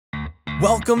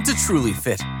Welcome to Truly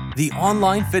Fit, the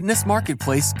online fitness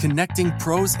marketplace connecting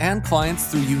pros and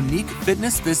clients through unique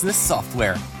fitness business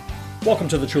software. Welcome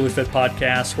to the Truly Fit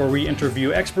podcast, where we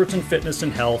interview experts in fitness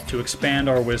and health to expand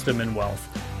our wisdom and wealth.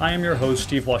 I am your host,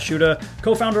 Steve Washuta,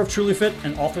 co-founder of Truly Fit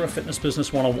and author of Fitness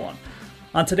Business 101.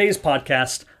 On today's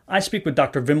podcast, I speak with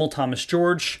Dr. Vimal Thomas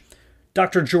George.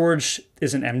 Dr. George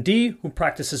is an MD who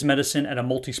practices medicine at a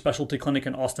multi-specialty clinic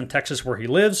in Austin, Texas, where he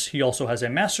lives. He also has a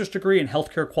master's degree in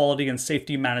healthcare quality and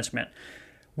safety management.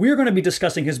 We're going to be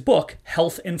discussing his book,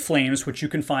 Health in Flames, which you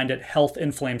can find at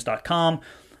healthinflames.com.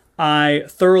 I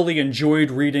thoroughly enjoyed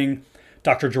reading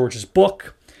Dr. George's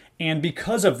book, and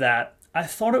because of that, I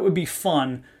thought it would be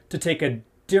fun to take a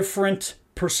different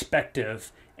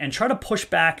perspective and try to push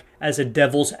back as a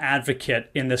devil's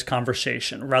advocate in this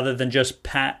conversation, rather than just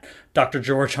pat Dr.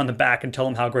 George on the back and tell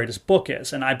him how great his book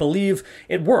is. And I believe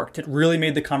it worked. It really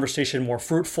made the conversation more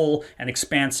fruitful and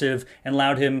expansive and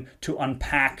allowed him to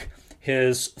unpack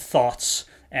his thoughts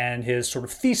and his sort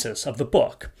of thesis of the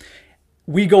book.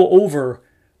 We go over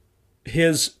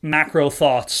his macro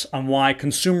thoughts on why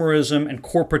consumerism and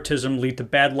corporatism lead to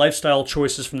bad lifestyle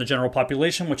choices from the general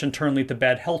population, which in turn lead to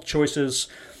bad health choices.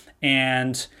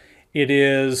 And it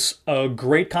is a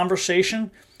great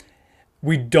conversation.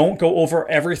 We don't go over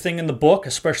everything in the book,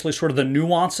 especially sort of the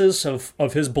nuances of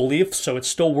his beliefs. So it's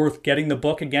still worth getting the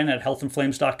book again at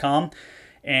healthinflames.com.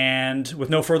 And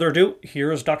with no further ado,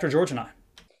 here is Dr. George and I.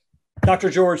 Dr.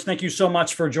 George, thank you so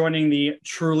much for joining the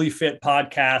Truly Fit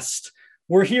podcast.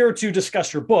 We're here to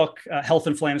discuss your book, Health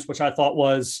in Flames, which I thought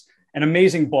was an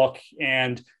amazing book.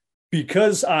 And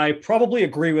because I probably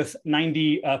agree with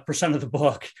 90% of the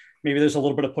book, maybe there's a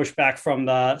little bit of pushback from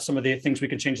some of the things we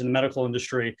could change in the medical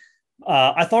industry.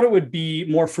 I thought it would be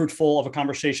more fruitful of a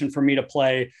conversation for me to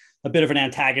play a bit of an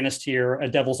antagonist here, a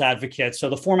devil's advocate. So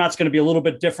the format's going to be a little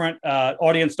bit different.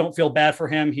 Audience, don't feel bad for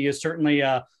him. He is certainly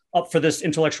up for this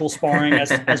intellectual sparring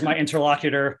as my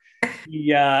interlocutor.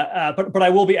 But I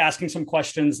will be asking some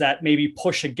questions that maybe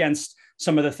push against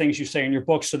some of the things you say in your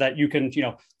book so that you can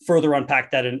further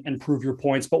unpack that and prove your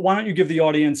points. But why don't you give the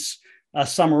audience a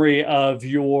summary of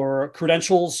your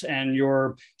credentials and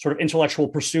your sort of intellectual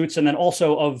pursuits, and then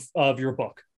also of your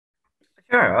book?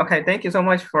 Sure. Okay. Thank you so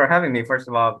much for having me. First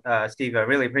of all, Steve, I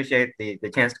really appreciate the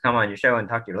chance to come on your show and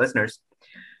talk to your listeners.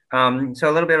 So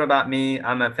a little bit about me.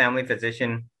 I'm a family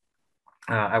physician.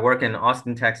 I work in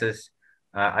Austin, Texas.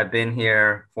 I've been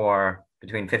here for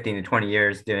between 15 to 20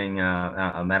 years doing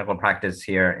a medical practice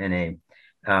here in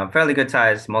a fairly good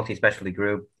sized multi-specialty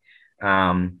group.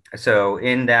 So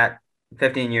in that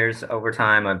 15 years over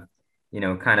time, I've,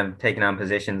 kind of taken on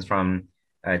positions from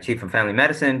chief of family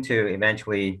medicine to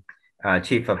eventually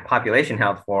chief of population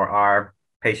health for our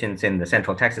patients in the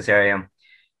Central Texas area.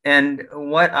 And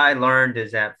what I learned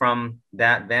is that from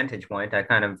that vantage point, I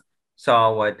kind of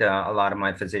saw what a lot of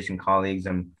my physician colleagues,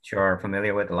 I'm sure, are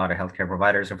familiar with, a lot of healthcare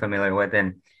providers are familiar with,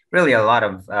 and really a lot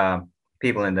of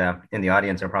people in the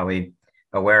audience are probably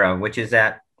aware of, which is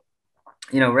that,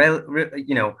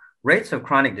 rates of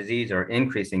chronic disease are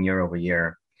increasing year over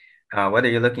year. Whether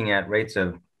you're looking at rates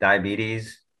of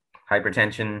diabetes,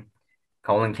 hypertension,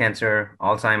 colon cancer,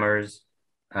 Alzheimer's,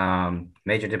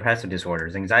 major depressive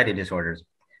disorders, anxiety disorders,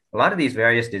 a lot of these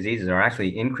various diseases are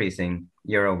actually increasing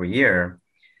year over year.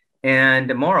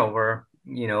 And moreover,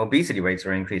 obesity rates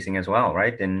are increasing as well,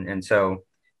 right? And so,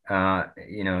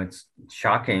 it's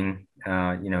shocking,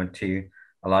 to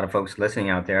a lot of folks listening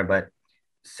out there, but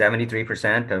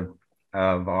 73%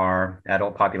 of our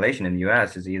adult population in the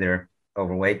US is either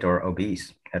overweight or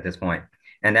obese at this point.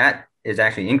 And that is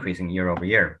actually increasing year over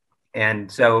year.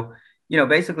 And so,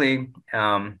 basically,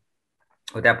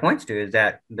 what that points to is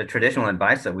that the traditional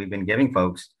advice that we've been giving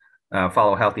folks,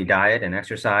 follow healthy diet and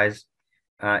exercise,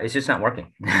 it's just not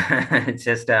working. It's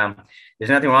just, there's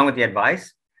nothing wrong with the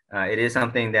advice. It is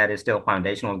something that is still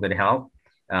foundational of good health.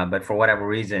 But for whatever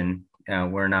reason,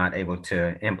 we're not able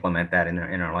to implement that in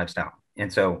our lifestyle.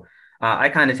 And so I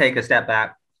kind of take a step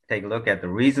back, take a look at the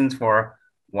reasons for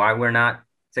why we're not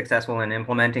successful in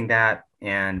implementing that,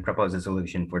 and propose a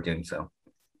solution for doing so.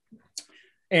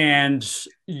 And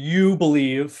you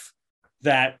believe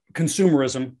that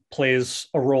consumerism plays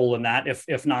a role in that,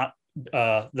 if not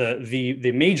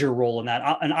the major role in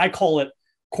that. And I call it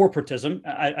corporatism.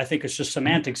 I think it's just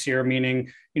semantics here,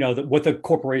 meaning, what the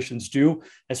corporations do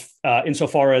as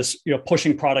insofar as,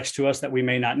 pushing products to us that we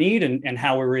may not need, and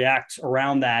how we react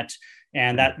around that.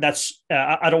 And that's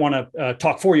I don't want to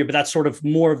talk for you, but that's sort of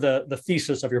more of the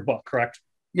thesis of your book, correct?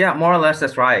 Yeah, more or less.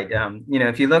 That's right.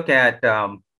 If you look at,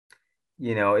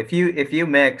 if you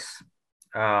mix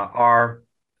our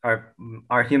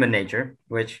human nature,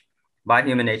 which by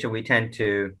human nature, we tend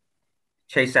to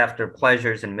chase after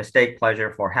pleasures and mistake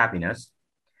pleasure for happiness.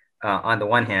 On the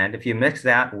one hand, if you mix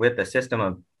that with the system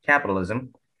of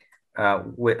capitalism,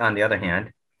 on the other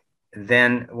hand,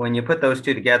 then when you put those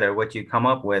two together, what you come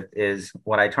up with is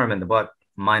what I term in the book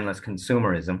mindless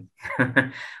consumerism,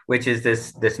 which is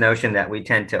this notion that we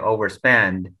tend to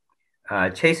overspend,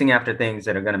 chasing after things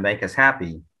that are going to make us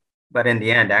happy, but in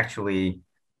the end, actually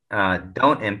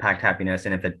don't impact happiness.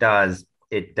 And if it does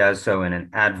so in an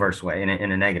adverse way, in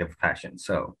a negative fashion.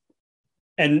 So,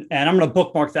 and I'm going to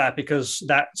bookmark that because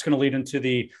that's going to lead into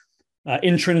the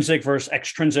intrinsic versus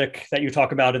extrinsic that you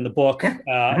talk about in the book,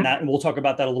 and we'll talk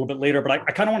about that a little bit later. But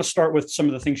I kind of want to start with some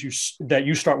of the things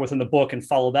you start with in the book and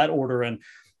follow that order. And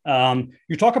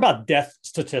you talk about death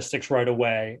statistics right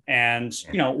away, and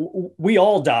we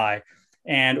all die.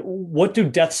 And what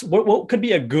could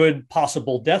be a good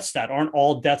possible death stat? Aren't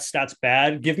all death stats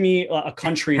bad? Give me a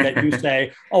country that you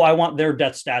say, oh, I want their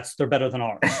death stats. They're better than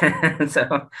ours.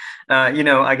 So,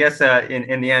 I guess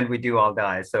in the end, we do all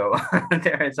die. So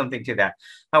there is something to that.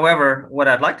 However, what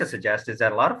I'd like to suggest is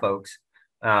that a lot of folks,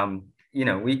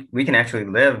 we can actually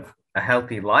live a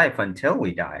healthy life until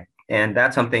we die. And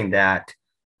that's something that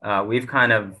we've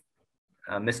kind of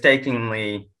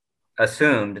mistakenly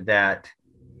assumed that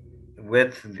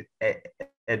with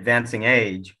advancing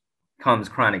age comes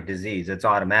chronic disease. It's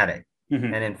automatic.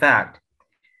 Mm-hmm. And in fact,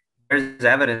 there's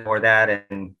evidence for that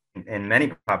in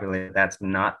many populations. That's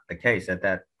not the case,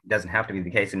 that doesn't have to be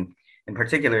the case. And in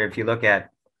particular, if you look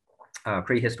at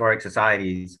prehistoric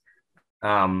societies,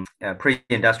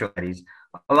 pre-industrial societies,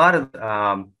 a lot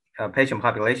of patient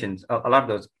populations, a lot of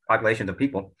those populations of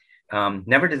people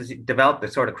never develop the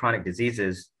sort of chronic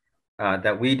diseases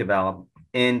that we develop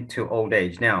into old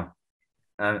age. Now,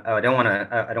 I don't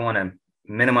want to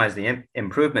minimize the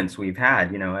improvements we've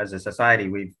had. As a society,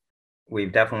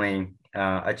 we've definitely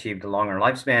achieved a longer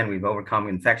lifespan. We've overcome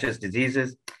infectious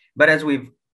diseases, but as we've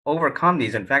overcome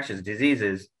these infectious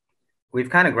diseases,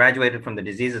 we've kind of graduated from the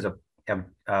diseases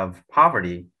of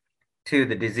poverty to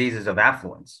the diseases of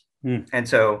affluence. Mm. And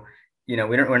so,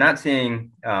 we're not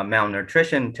seeing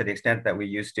malnutrition to the extent that we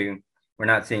used to. We're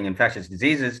not seeing infectious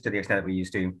diseases to the extent that we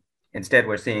used to. Instead,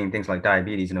 we're seeing things like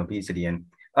diabetes and obesity and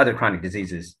other chronic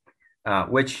diseases,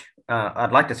 which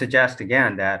I'd like to suggest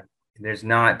again that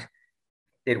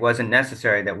it wasn't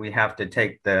necessary that we have to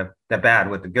take the bad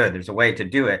with the good. There's a way to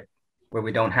do it where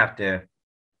we don't have to,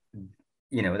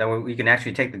 that we can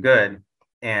actually take the good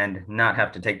and not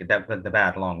have to take the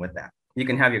bad along with that. You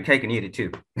can have your cake and eat it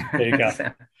too. There you go.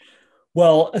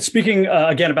 Well, speaking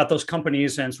again about those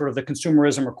companies and sort of the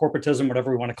consumerism or corporatism, whatever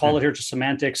we want to call it here, just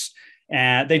semantics,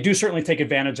 and they do certainly take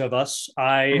advantage of us.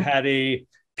 I had a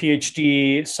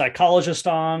PhD psychologist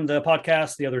on the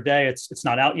podcast the other day. It's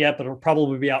not out yet, but it'll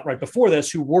probably be out right before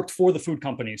this, who worked for the food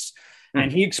companies.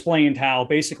 And he explained how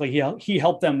basically he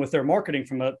helped them with their marketing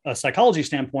from a psychology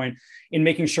standpoint in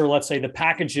making sure, let's say, the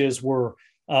packages were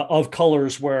of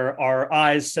colors where our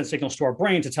eyes send signals to our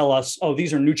brain to tell us, oh,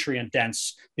 these are nutrient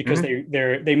dense because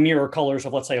they mirror colors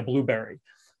of, let's say, a blueberry.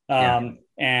 And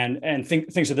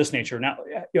things of this nature. Now,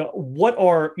 what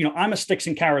are, I'm a sticks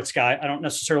and carrots guy. I don't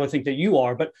necessarily think that you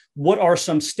are, but what are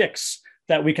some sticks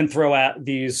that we can throw at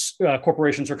these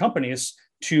corporations or companies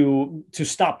to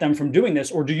stop them from doing this?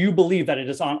 Or do you believe that it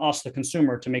is on us, the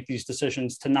consumer, to make these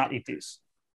decisions to not eat these?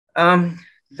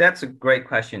 That's a great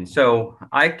question. So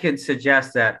I could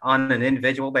suggest that on an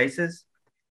individual basis,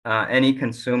 any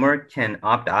consumer can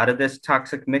opt out of this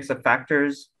toxic mix of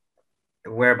factors,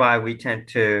 whereby we tend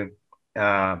to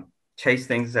chase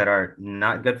things that are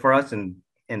not good for us and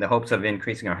in the hopes of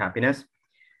increasing our happiness.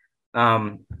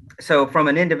 So from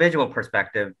an individual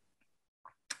perspective,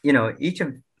 each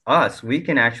of us, we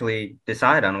can actually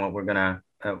decide on what we're going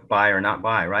to buy or not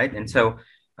buy, right? And so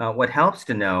what helps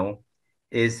to know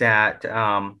is that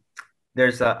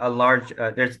there's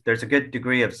a good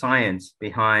degree of science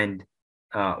behind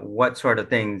what sort of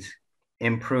things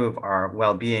improve our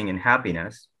well-being and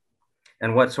happiness,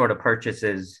 and what sort of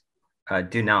purchases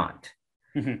do not.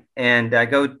 Mm-hmm. And I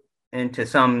go into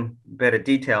some bit of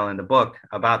detail in the book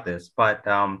about this, but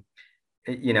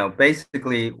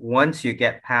basically once you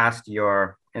get past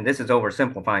and this is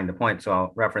oversimplifying the point, so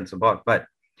I'll reference the book, but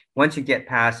once you get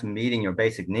past meeting your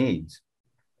basic needs,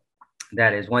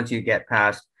 that is, once you get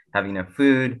past having enough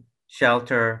food,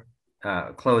 shelter,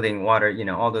 clothing, water,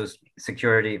 all those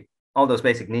security, all those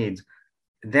basic needs,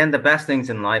 then the best things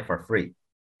in life are free.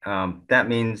 That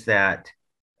means that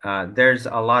there's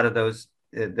a lot of those.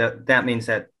 That means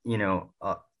that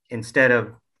instead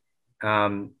of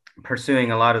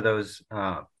pursuing a lot of those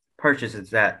purchases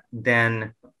that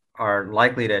then are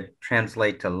likely to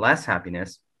translate to less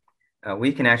happiness,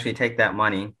 we can actually take that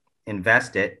money,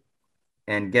 invest it,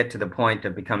 and get to the point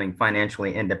of becoming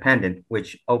financially independent,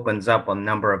 which opens up a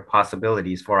number of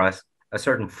possibilities for us, a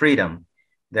certain freedom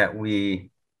that we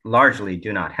largely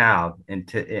do not have in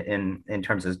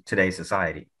terms of today's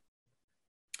society.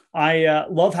 I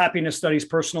love happiness studies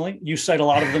personally. You cite a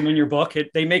lot of them in your book.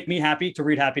 They make me happy to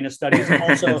read happiness studies. And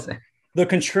also, the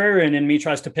contrarian in me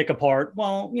tries to pick apart,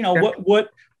 well, sure.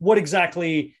 what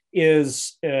exactly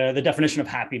is the definition of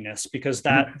happiness? Because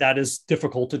that is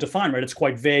difficult to define, right? It's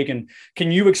quite vague. And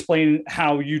can you explain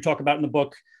how you talk about in the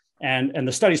book and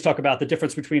the studies talk about the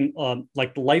difference between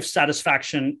like life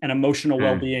satisfaction and emotional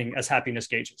well-being as happiness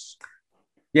gauges?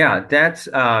 Yeah, that's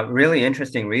really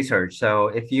interesting research. So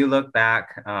if you look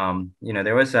back,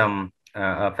 there was a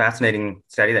fascinating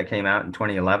study that came out in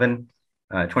 2011,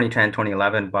 2010,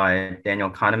 2011 by Daniel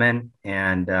Kahneman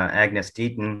and Agnes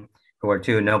Deaton, who are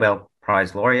two Nobel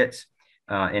Prize laureates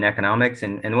in economics.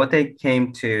 And what they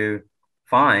came to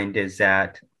find is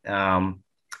that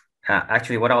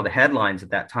actually what all the headlines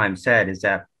at that time said is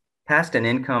that past an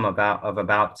income of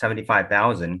about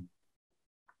 75,000,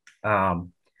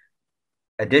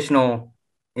 additional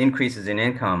increases in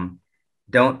income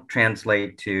don't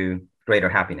translate to greater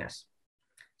happiness.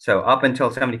 So up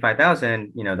until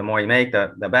 75,000, the more you make,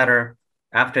 the better.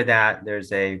 After that,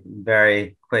 there's a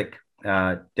very quick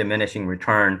diminishing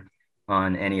return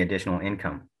on any additional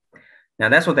income. Now,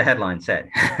 that's what the headline said,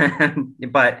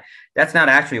 but that's not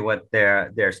actually what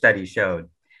their study showed.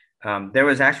 There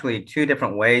was actually two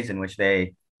different ways in which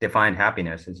they defined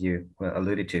happiness, as you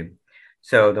alluded to.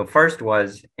 So the first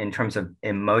was in terms of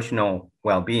emotional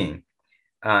well-being.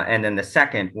 And then the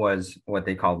second was what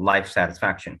they call life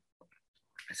satisfaction.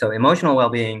 So emotional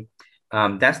well-being,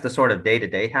 that's the sort of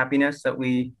day-to-day happiness that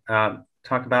we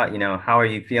talk about. How are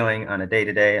you feeling on a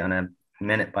day-to-day, on a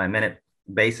minute-by-minute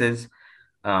basis?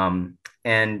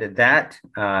 And that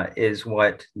is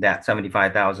what that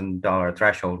 $75,000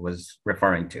 threshold was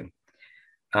referring to.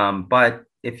 But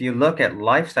if you look at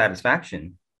life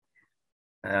satisfaction,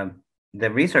 the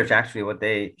research actually, what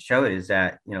they showed is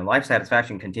that, life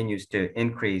satisfaction continues to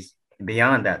increase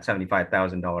beyond that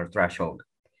 $75,000 threshold.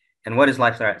 And what is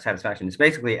life satisfaction? It's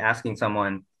basically asking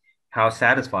someone how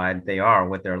satisfied they are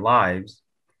with their lives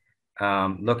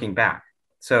looking back.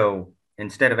 So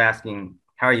instead of asking,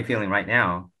 how are you feeling right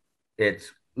now?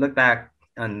 It's look back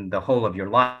on the whole of your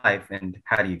life and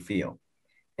how do you feel?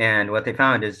 And what they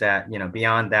found is that,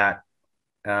 beyond that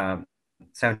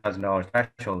 $7,000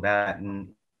 threshold, that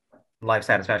life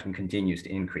satisfaction continues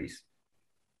to increase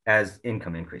as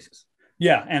income increases.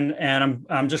 Yeah, and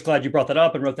I'm just glad you brought that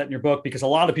up and wrote that in your book, because a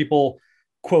lot of people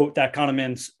quote that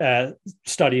Kahneman's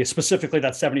study, specifically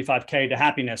that 75K to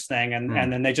happiness thing, and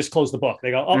then they just close the book.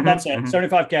 They go, oh, that's it,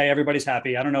 75K, everybody's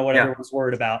happy. I don't know what everyone's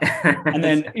worried about. And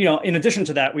then, in addition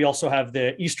to that, we also have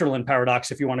the Easterlin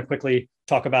paradox, if you want to quickly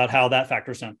talk about how that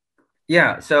factors in.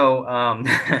 Yeah, so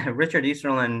Richard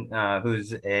Easterlin,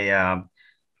 who's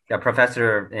a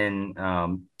professor in,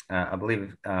 I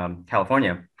believe,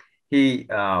 California, he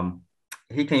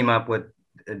came up with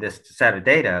this set of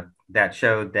data that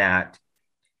showed that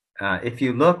if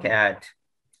you look at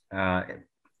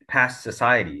past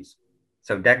societies,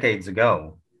 so decades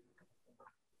ago,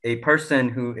 a person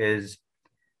who is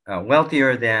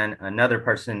wealthier than another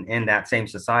person in that same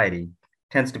society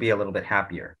tends to be a little bit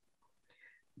happier.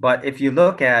 But if you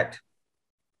look at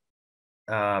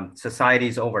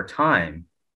societies over time,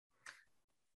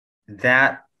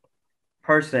 that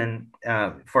person,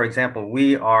 for example,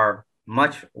 we are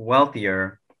much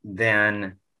wealthier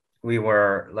than we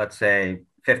were, let's say,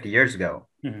 50 years ago.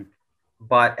 Mm-hmm.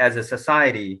 But as a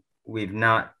society, we've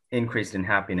not increased in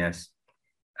happiness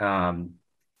to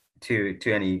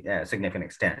any significant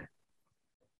extent.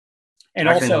 And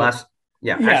actually, also,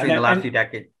 in the last few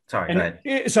decades. Sorry, go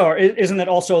ahead. So isn't it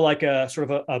also like a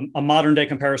sort of a modern day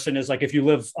comparison is like if you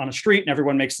live on a street and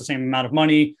everyone makes the same amount of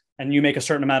money and you make a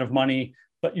certain amount of money,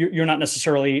 but you're not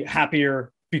necessarily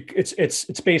happier.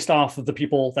 It's based off of the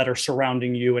people that are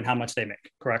surrounding you and how much they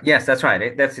make, correct? Yes, that's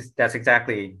right. That's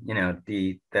exactly,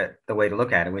 the way to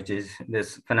look at it, which is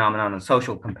this phenomenon of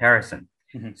social comparison.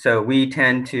 Mm-hmm. So we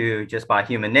tend to, just by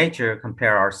human nature,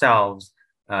 compare ourselves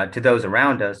to those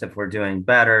around us. If we're doing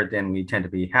better, then we tend to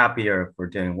be happier. If we're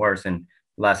doing worse, and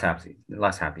less happy.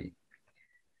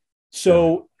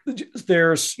 So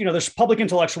there's public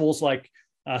intellectuals like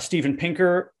Steven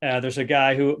Pinker. There's a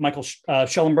guy Michael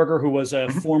Shellenberger, who was a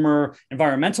former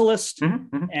environmentalist.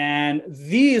 Mm-hmm. And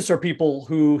these are people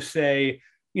who say,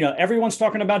 everyone's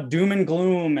talking about doom and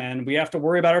gloom and we have to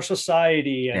worry about our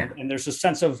society. And there's a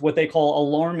sense of what they call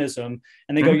alarmism.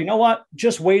 And they go, you know what,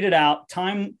 just wait it out.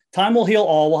 Time will heal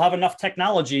all. We'll have enough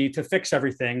technology to fix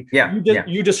everything.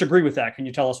 You disagree with that. Can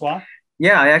you tell us why?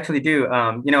 Yeah, I actually do.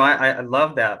 I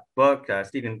love that book,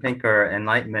 Steven Pinker,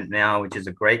 Enlightenment Now, which is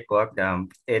a great book.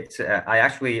 I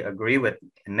actually agree with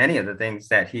many of the things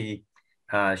that he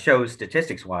shows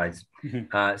statistics wise.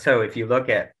 Mhm. So if you look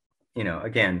at,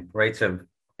 again, rates of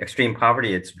extreme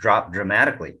poverty, it's dropped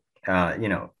dramatically.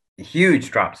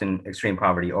 Huge drops in extreme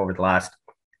poverty over the last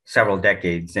several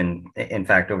decades, and in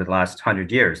fact, over the last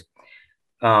 100 years.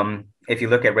 If you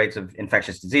look at rates of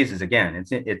infectious diseases, again,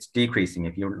 it's decreasing.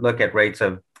 If you look at rates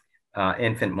of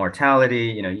infant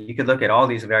mortality, you could look at all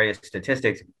these various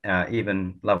statistics,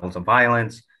 even levels of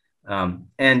violence,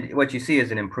 and what you see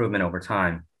is an improvement over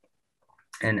time.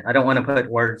 And I don't want to put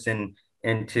words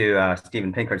into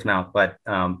Steven Pinker's mouth, but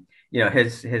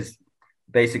his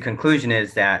basic conclusion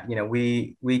is that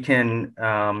we can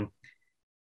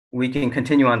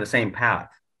continue on the same path,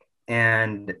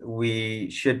 and we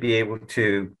should be able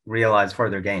to realize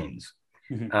further gains.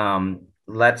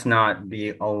 Let's not be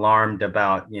alarmed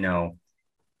about,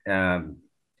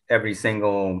 every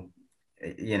single,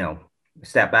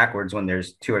 step backwards when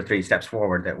there's 2 or 3 steps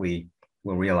forward that we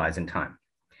will realize in time.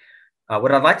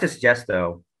 What I'd like to suggest,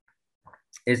 though,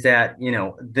 is that,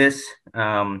 this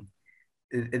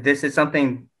is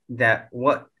something that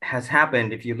what has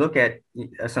happened, if you look at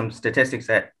some statistics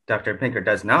that Dr. Pinker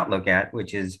does not look at,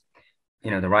 which is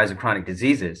the rise of chronic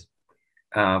diseases,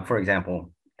 for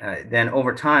example, then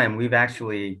over time, we've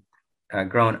actually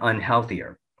grown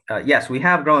unhealthier. Yes, we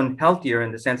have grown healthier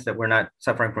in the sense that we're not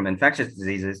suffering from infectious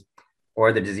diseases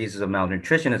or the diseases of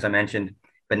malnutrition, as I mentioned,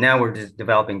 but now we're just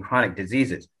developing chronic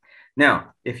diseases.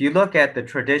 Now, if you look at the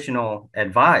traditional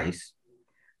advice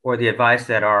or the advice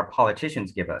that our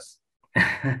politicians give us,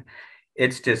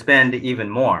 it's to spend even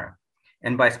more.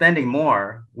 And by spending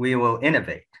more, we will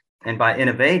innovate. And by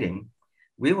innovating,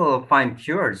 we will find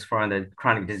cures for the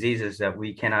chronic diseases that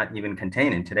we cannot even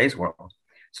contain in today's world.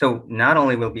 So not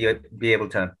only will we be able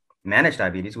to manage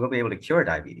diabetes, we'll be able to cure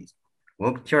diabetes.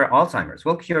 We'll cure Alzheimer's.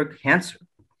 We'll cure cancer.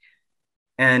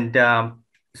 And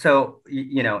so,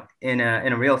 in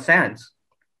a real sense,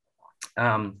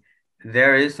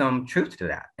 there is some truth to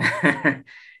that.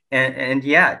 and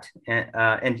yet,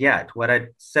 what I'd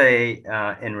say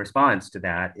in response to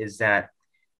that is that,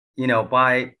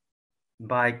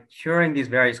 by curing these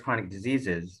various chronic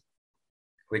diseases,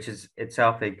 which is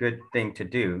itself a good thing to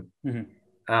do,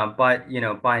 but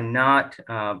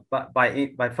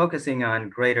by focusing on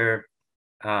greater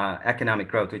economic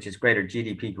growth, which is greater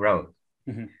GDP growth,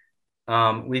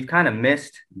 we've kind of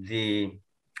missed the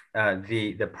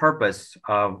purpose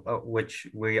of which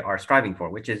we are striving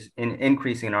for, which is in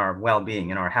increasing our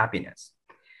well-being and our happiness.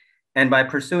 And by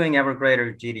pursuing ever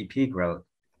greater GDP growth,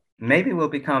 maybe we'll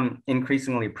become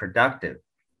increasingly productive.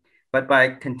 But by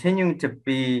continuing to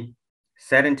be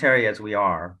sedentary as we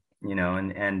are,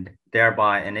 and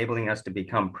thereby enabling us to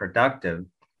become productive,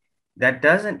 that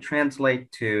doesn't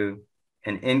translate to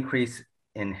an increase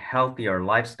in healthier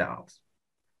lifestyles.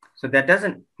 So that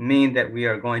doesn't mean that we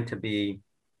are going to be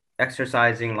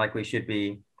exercising like we should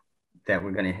be, that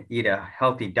we're going to eat a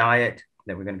healthy diet,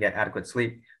 that we're going to get adequate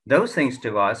sleep. Those things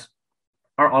to us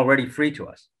are already free to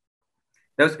us.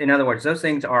 In other words, those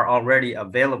things are already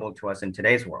available to us in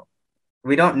today's world.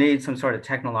 We don't need some sort of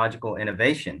technological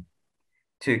innovation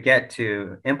to get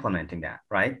to implementing that,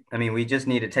 right? I mean, we just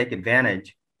need to take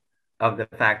advantage of the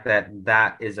fact that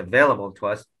that is available to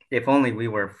us, if only we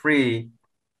were free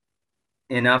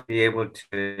enough to be able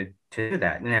to do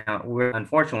that. Now, we're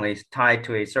unfortunately tied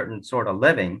to a certain sort of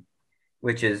living,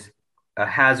 which is a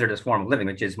hazardous form of living,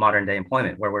 which is modern day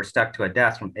employment, where we're stuck to a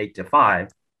desk from 8 to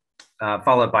 5,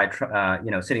 followed by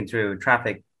sitting through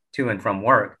traffic to and from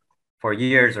work for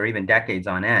years or even decades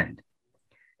on end.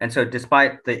 And so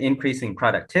despite the increasing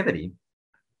productivity,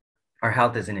 our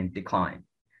health is in decline.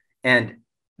 And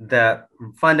the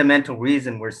fundamental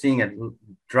reason we're seeing a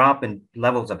drop in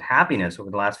levels of happiness over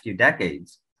the last few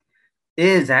decades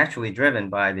is actually driven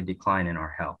by the decline in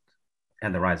our health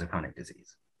and the rise of chronic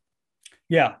disease.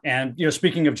 Yeah. And,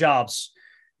 speaking of jobs,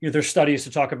 there's studies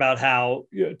to talk about how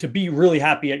to be really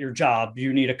happy at your job,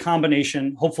 you need a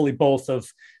combination, hopefully both,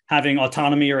 of having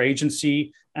autonomy or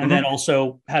agency, and then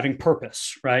also having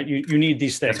purpose, right? You need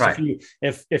these things. That's right.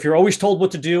 If you're always told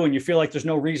what to do and you feel like there's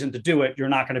no reason to do it, you're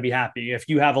not going to be happy. If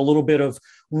you have a little bit of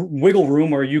wiggle room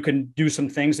where you can do some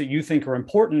things that you think are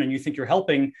important and you think you're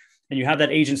helping, and you have that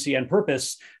agency and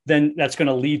purpose, then that's going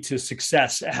to lead to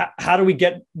success. How do we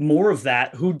get more of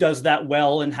that? Who does that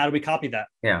well? And how do we copy that?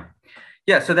 Yeah.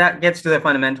 So that gets to the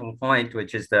fundamental point,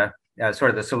 which is the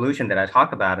sort of the solution that I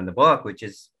talk about in the book, which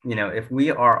is, if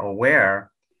we are aware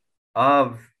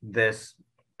of this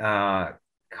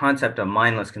concept of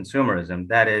mindless consumerism,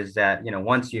 that is that,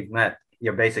 once you've met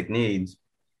your basic needs,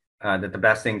 that the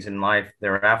best things in life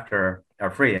thereafter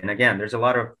are free. And again, there's a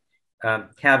lot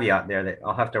of caveat there that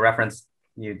I'll have to reference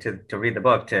you to read the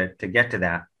book to get to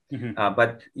that. Mm-hmm.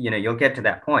 But you'll get to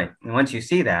that point, and once you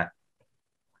see that,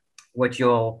 what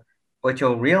you'll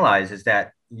realize is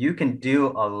that you can do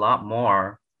a lot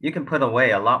more. You can put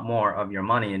away a lot more of your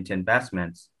money into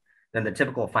investments than the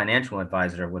typical financial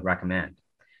advisor would recommend.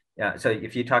 Yeah. So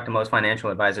if you talk to most financial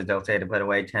advisors, they'll say to put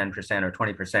away 10% or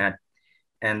 20%.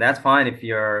 And that's fine if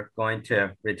you're going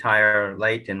to retire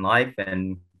late in life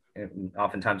and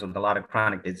oftentimes with a lot of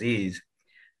chronic disease.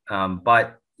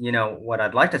 But, what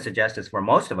I'd like to suggest is for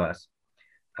most of us,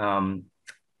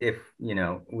 if,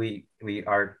 we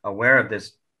are aware of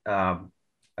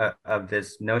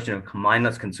this notion of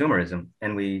mindless consumerism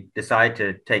and we decide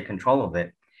to take control of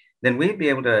it, then we'd be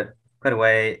able to put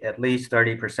away at least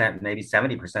 30%, maybe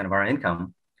 70% of our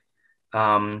income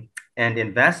and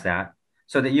invest that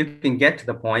so that you can get to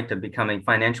the point of becoming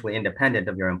financially independent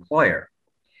of your employer.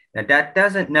 Now, that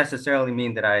doesn't necessarily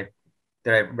mean that I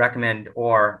recommend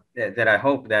or that I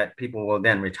hope that people will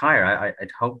then retire. I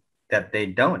hope that they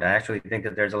don't. I actually think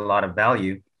that there's a lot of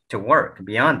value to work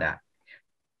beyond that.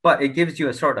 But it gives you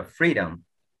a sort of freedom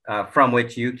from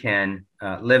which you can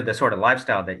live the sort of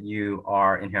lifestyle that you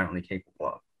are inherently capable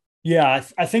of. Yeah,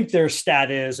 I think their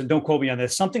stat is, and don't quote me on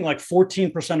this, something like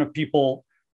 14% of people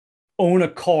own a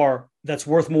car that's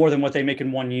worth more than what they make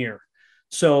in 1 year.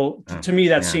 So to me,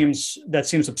 that seems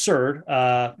absurd.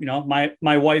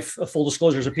 My wife, full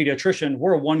disclosure, is a pediatrician.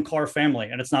 We're a one car family,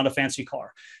 and it's not a fancy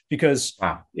car because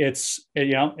it's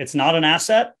not an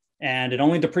asset and it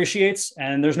only depreciates.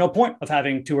 And there's no point of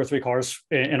having 2 or 3 cars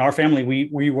in our family.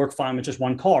 We work fine with just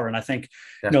one car. And I think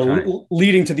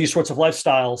leading to these sorts of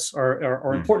lifestyles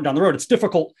are important down the road. It's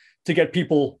difficult to get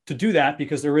people to do that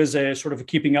because there is a sort of a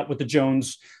keeping up with the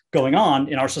Jones going on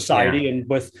in our society and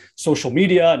with social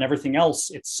media and everything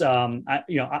else. It's, I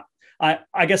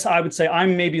guess I would say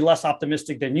I'm maybe less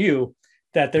optimistic than you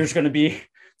that there's going to be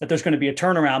a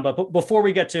turnaround. But before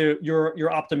we get to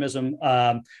your optimism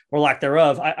or lack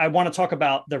thereof, I want to talk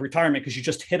about the retirement because you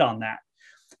just hit on that.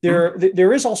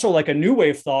 There is also like a new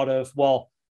wave thought of, well,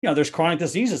 there's chronic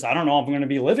diseases. I don't know if I'm going to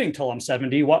be living till I'm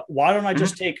 70. Why don't I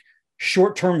just take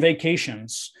short-term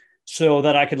vacations so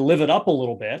that I could live it up a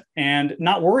little bit and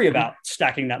not worry about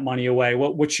stacking that money away?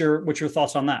 What's your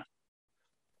thoughts on that?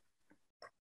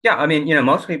 Yeah, I mean,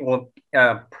 most people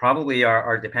probably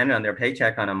are dependent on their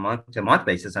paycheck on a month-to-month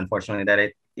basis. Unfortunately,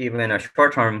 that even a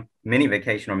short-term mini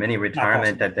vacation or mini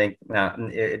retirement, I think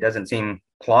it doesn't seem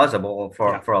plausible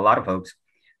for a lot of folks.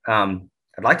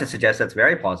 I'd like to suggest that's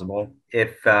very plausible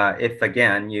if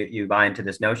again you buy into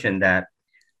this notion that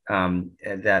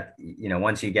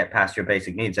once you get past your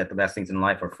basic needs, that the best things in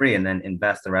life are free, and then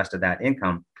invest the rest of that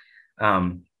income.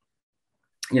 Let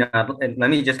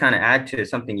me just kind of add to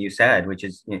something you said, which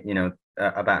is,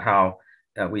 about how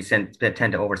we tend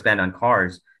to overspend on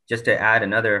cars. Just to add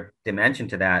another dimension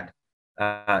to that,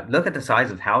 look at the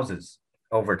size of houses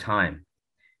over time.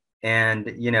 And,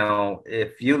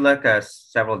 if you look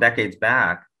several decades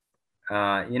back,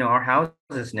 our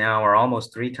houses now are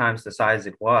almost 3 times the size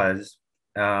it was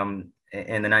in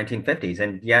the 1950s,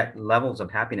 and yet levels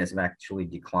of happiness have actually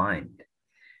declined.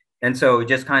 And so it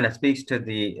just kind of speaks to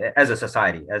as a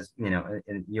society,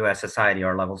 in U.S. society,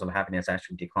 our levels of happiness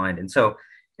actually declined. And so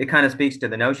it kind of speaks to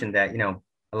the notion that,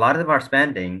 a lot of our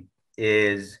spending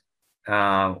is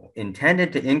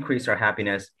intended to increase our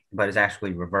happiness, but is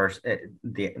actually reverse.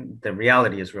 The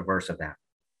reality is reverse of that.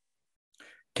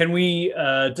 Can we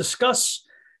discuss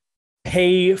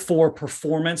pay for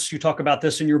performance? You talk about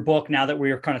this in your book. Now that we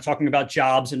are kind of talking about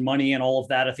jobs and money and all of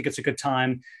that, I think it's a good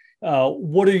time.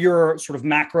 What are your sort of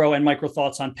macro and micro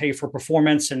thoughts on pay for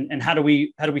performance, and how do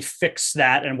we fix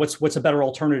that? And what's a better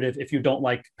alternative if you don't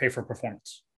like pay for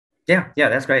performance? Yeah,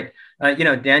 that's great.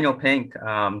 Daniel Pink,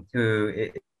 who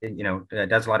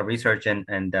does a lot of research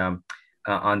and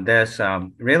on this,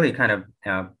 really kind of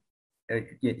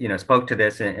spoke to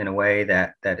this in a way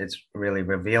that it's really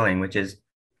revealing, which is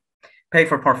pay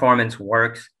for performance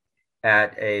works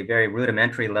at a very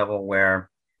rudimentary level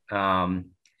where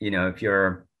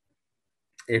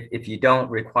if you don't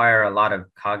require a lot of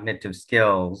cognitive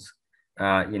skills,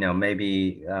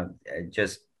 maybe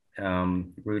just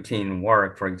routine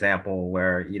work, for example,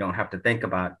 where you don't have to think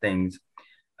about things,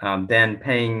 then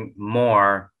paying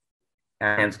more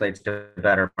translates to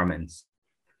better performance.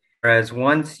 Whereas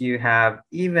once you have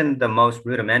even the most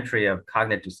rudimentary of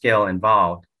cognitive skill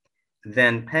involved,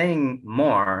 then paying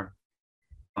more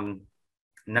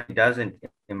doesn't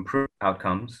improve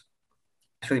outcomes.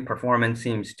 Actually, performance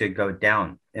seems to go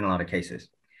down in a lot of cases.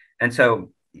 And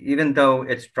so even though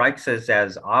it strikes us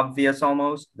as obvious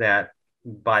almost that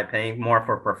by paying more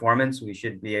for performance, we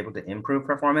should be able to improve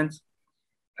performance.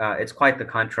 It's quite the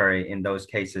contrary in those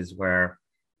cases where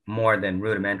more than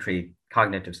rudimentary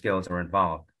cognitive skills are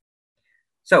involved.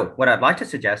 So what I'd like to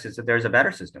suggest is that there's a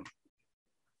better system,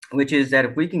 which is that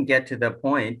if we can get to the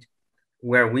point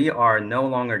where we are no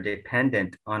longer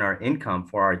dependent on our income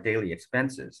for our daily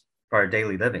expenses, for our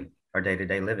daily living, our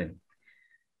day-to-day living,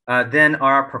 then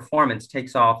our performance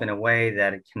takes off in a way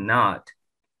that it cannot,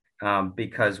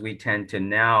 because we tend to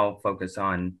now focus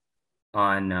on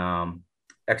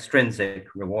extrinsic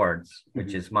rewards,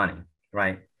 which is money,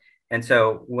 right? And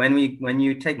so when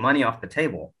you take money off the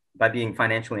table by being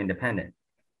financially independent,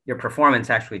 your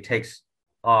performance actually takes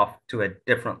off to a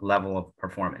different level of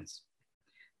performance.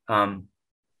 I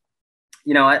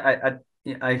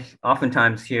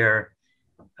oftentimes hear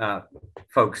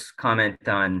folks comment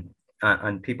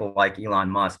on people like Elon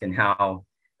Musk and how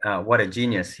what a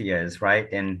genius he is, right?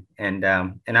 And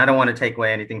I don't want to take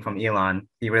away anything from Elon.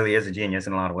 He really is a genius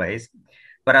in a lot of ways.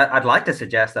 But I'd like to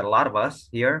suggest that a lot of us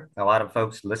here, a lot of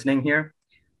folks listening here,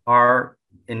 are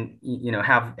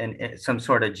have some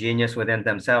sort of genius within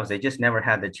themselves. They just never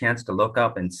had the chance to look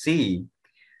up and see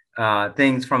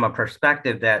things from a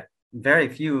perspective that very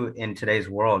few in today's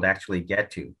world actually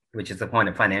get to, which is the point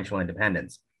of financial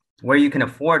independence, where you can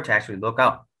afford to actually look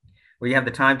up, where you have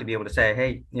the time to be able to say,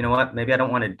 hey, you know what, maybe I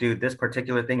don't want to do this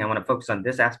particular thing. I want to focus on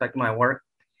this aspect of my work.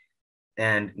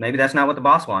 And maybe that's not what the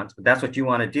boss wants, but that's what you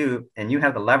want to do. And you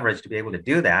have the leverage to be able to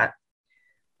do that.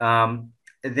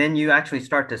 Then you actually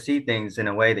start to see things in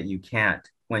a way that you can't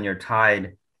when you're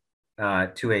tied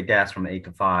to a desk from 8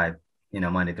 to 5,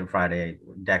 Monday through Friday,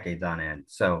 decades on end.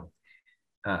 So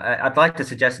I'd like to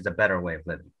suggest it's a better way of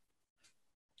living.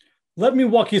 Let me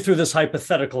walk you through this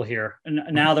hypothetical here. And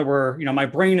now that my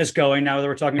brain is going, now that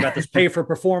we're talking about this pay for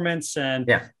performance, and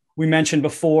we mentioned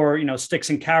before, sticks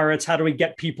and carrots, how do we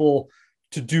get people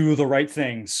to do the right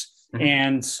things? Mm-hmm.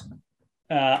 And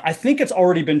I think it's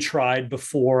already been tried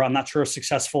before. I'm not sure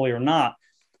successfully or not.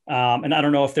 And I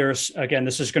don't know if there's, again,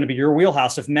 this is going to be your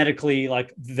wheelhouse, if medically,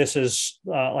 like this is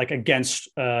against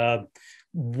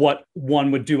what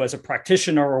one would do as a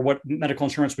practitioner or what medical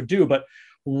insurance would do. But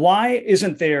why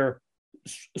isn't there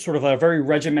sort of a very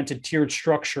regimented tiered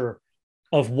structure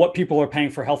of what people are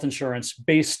paying for health insurance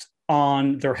based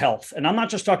on their health? And I'm not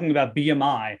just talking about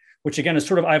BMI, which again is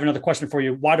sort of, I have another question for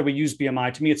you. Why do we use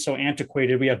BMI? To me, it's so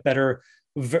antiquated. We have better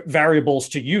variables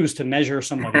to use to measure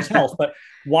somebody's health, but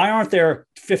why aren't there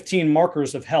 15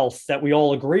 markers of health that we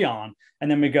all agree on? And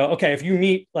then we go, okay, if you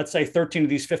meet, let's say 13 of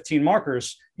these 15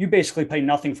 markers, you basically pay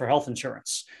nothing for health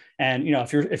insurance. And,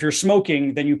 if you're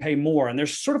smoking, then you pay more. And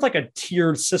there's sort of like a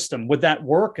tiered system. Would that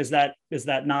work? Is that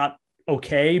not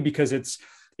okay? Because it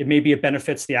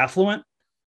benefits the affluent?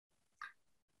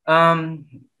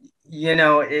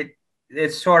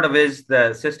 It sort of is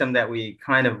the system that we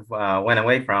kind of went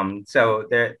away from. So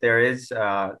there was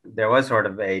sort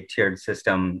of a tiered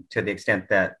system to the extent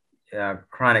that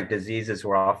chronic diseases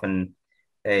were often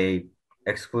a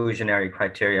exclusionary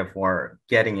criteria for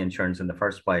getting insurance in the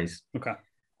first place. Okay.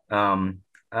 I'm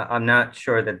not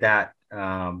sure that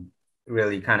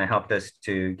really kind of helped us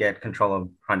to get control of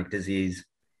chronic disease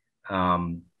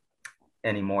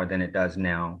any more than it does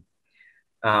now.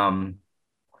 With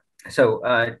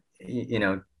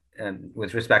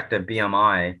respect to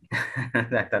BMI,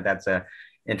 that's a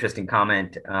interesting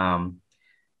comment.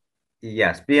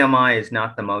 Yes, BMI is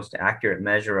not the most accurate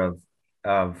measure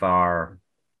of our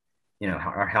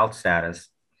health status.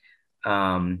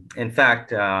 In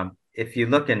fact, if you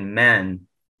look in men,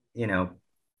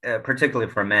 particularly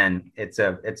for men, it's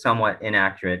somewhat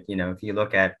inaccurate. If you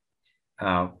look at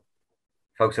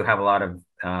folks who have a lot of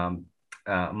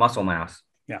muscle mass,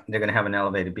 they're going to have an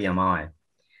elevated BMI.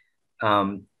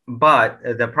 But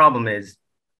the problem is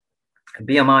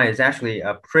BMI is actually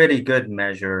a pretty good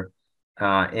measure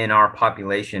in our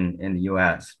population in the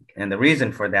US. And the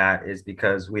reason for that is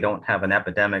because we don't have an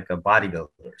epidemic of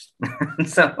bodybuilders.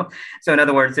 So in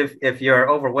other words, if you're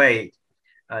overweight,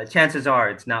 chances are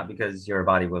it's not because you're a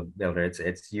bodybuilder.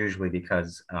 It's usually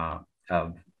because of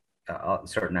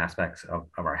certain aspects of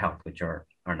our health, which are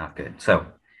not good. So.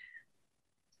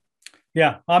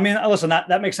 Yeah, I mean, listen,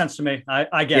 that makes sense to me.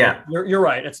 I get it. You're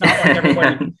right. It's not like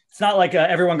everybody. It's not like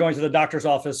everyone going to the doctor's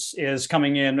office is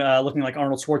coming in looking like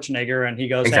Arnold Schwarzenegger, and he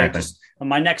goes, exactly. "Hey, just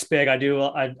my neck's big.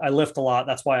 I lift a lot.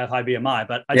 That's why I have high BMI."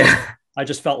 But I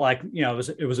just felt like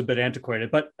it was a bit antiquated.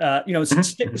 But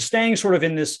staying sort of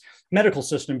in this medical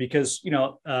system, because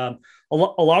a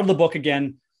lot of the book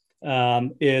again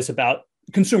is about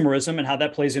consumerism and how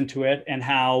that plays into it, and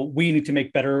how we need to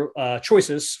make better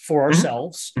choices for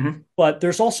ourselves. Mm-hmm. But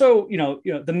there's also,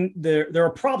 there are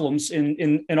problems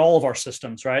in all of our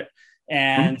systems, right?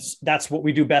 And that's what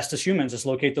we do best as humans, is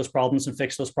locate those problems and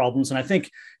fix those problems. And I think,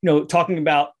 talking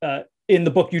about in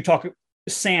the book, you talk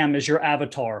Sam as your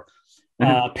avatar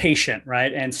patient,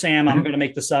 right? And Sam, I'm going to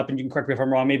make this up and you can correct me if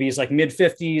I'm wrong. Maybe he's like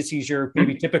mid-50s. He's your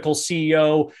maybe typical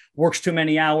CEO, works too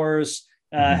many hours,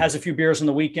 has a few beers on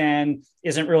the weekend,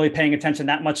 isn't really paying attention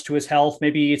that much to his health.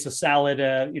 Maybe he eats a salad,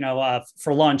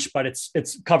 for lunch, but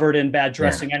it's covered in bad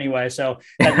dressing anyway. So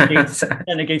that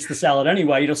negates the salad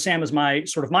anyway. Sam is my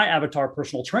avatar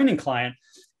personal training client.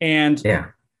 And,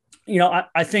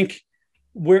 I think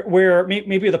where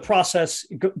maybe the process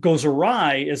goes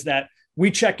awry is that we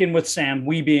check in with Sam,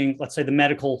 we being, let's say, the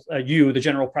medical, the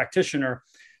general practitioner.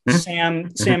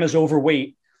 Sam is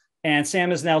overweight. And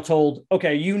Sam is now told,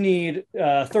 okay, you need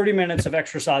 30 minutes of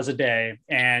exercise a day,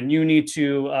 and you need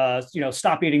to,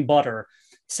 stop eating butter.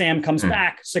 Sam comes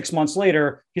back 6 months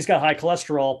later. He's got high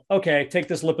cholesterol. Okay, take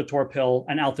this Lipitor pill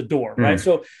and out the door, right?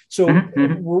 So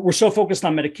we're so focused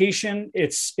on medication.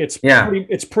 It's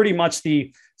pretty much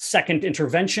the second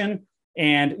intervention.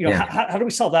 And how do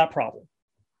we solve that problem?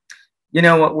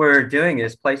 What we're doing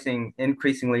is placing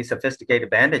increasingly sophisticated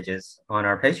bandages on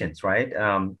our patients, right?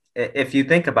 If you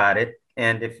think about it,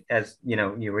 and if, as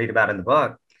you read about in the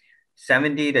book,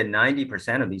 70 to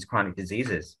 90% of these chronic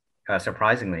diseases,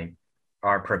 surprisingly,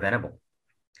 are preventable.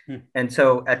 And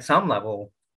so at some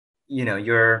level,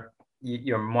 you're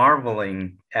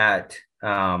marveling at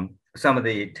some of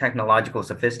the technological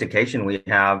sophistication we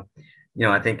have.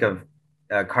 I think of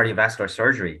cardiovascular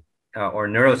surgery or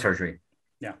neurosurgery.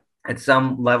 At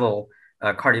some level,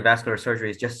 cardiovascular surgery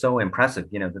is just so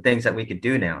impressive, the things that we could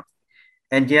do now.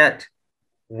 And yet,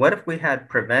 what if we had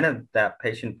prevented that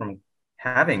patient from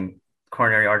having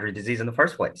coronary artery disease in the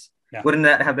first place? Wouldn't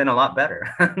that have been a lot better?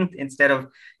 Instead of,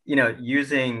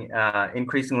 using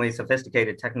increasingly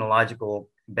sophisticated technological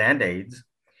Band-Aids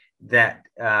that,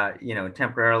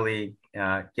 temporarily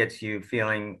gets you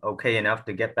feeling okay enough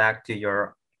to get back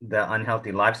to the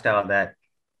unhealthy lifestyle that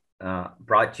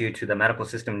brought you to the medical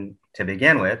system to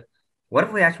begin with. What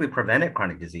if we actually prevented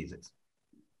chronic diseases?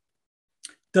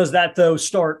 Does that, though,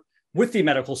 start with the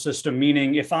medical system?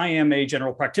 Meaning, if I am a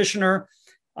general practitioner,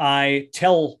 I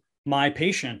tell my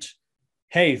patient,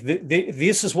 hey,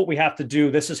 this is what we have to do.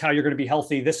 This is how you're going to be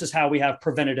healthy. This is how we have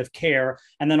preventative care.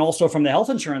 And then also from the health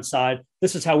insurance side,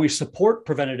 this is how we support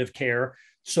preventative care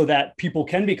so that people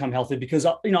can become healthy. Because,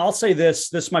 I'll say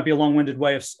this might be a long-winded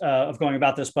way of going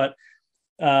about this, but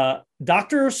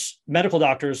doctors, medical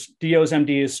doctors, DOs,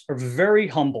 MDs are very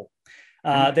humble.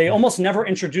 They almost never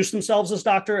introduce themselves as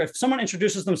doctor. If someone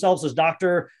introduces themselves as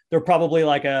doctor, they're probably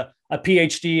like a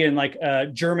PhD in like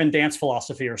German dance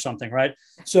philosophy or something, right?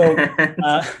 So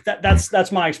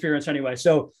that's my experience anyway.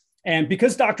 So, and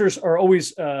because doctors are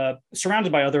always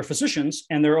surrounded by other physicians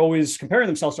and they're always comparing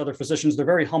themselves to other physicians, they're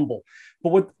very humble.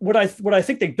 But what I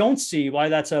think they don't see, why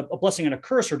that's a blessing and a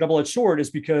curse or double-edged sword,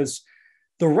 is because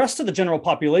the rest of the general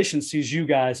population sees you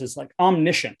guys as like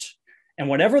omniscient. And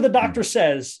whatever the doctor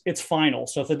says, it's final.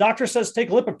 So if the doctor says take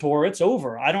Lipitor, it's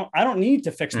over. I don't need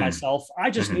to fix myself. I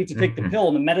just need to take the pill,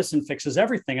 and the medicine fixes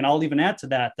everything. And I'll even add to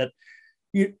that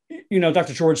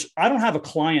Dr. George, I don't have a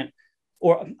client,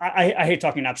 or I hate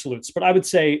talking absolutes, but I would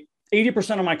say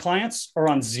 80% of my clients are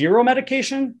on zero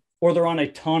medication or they're on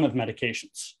a ton of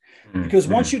medications. Because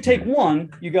once you take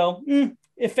one, you go,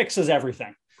 it fixes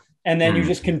everything. And then you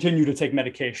just continue to take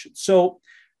medication. So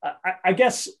I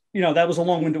guess, that was a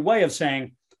long-winded way of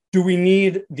saying, do we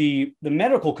need the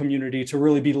medical community to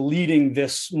really be leading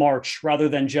this march rather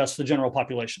than just the general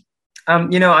population?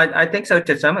 I think so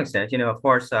to some extent. Of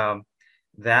course,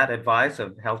 that advice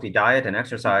of healthy diet and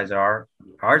exercise are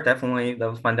definitely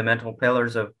those fundamental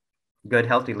pillars of good,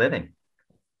 healthy living.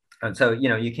 And so,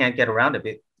 you can't get around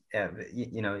it.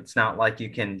 It's not like you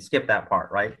can skip that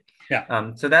part, right?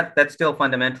 Yeah. So that's still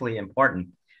fundamentally important.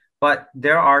 But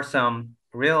there are some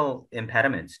real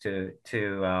impediments to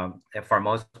for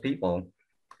most people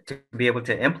to be able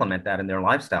to implement that in their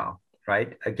lifestyle,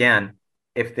 right? Again,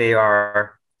 if they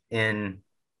are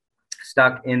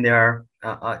stuck in their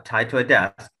tied to a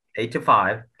desk 8 to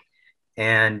 5,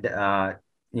 and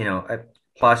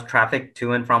plus traffic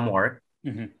to and from work.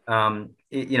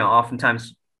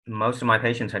 Oftentimes most of my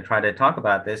patients, I try to talk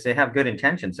about this, they have good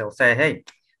intentions. They'll say, hey,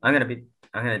 I'm going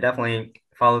to definitely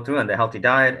follow through on the healthy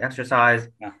diet, exercise.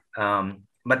 Yeah.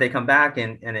 But they come back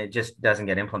and it just doesn't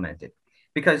get implemented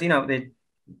because,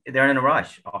 they're in a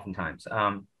rush oftentimes.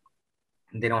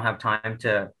 They don't have time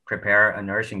to prepare a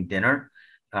nourishing dinner.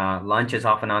 Lunch is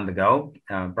often on the go.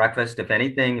 Breakfast, if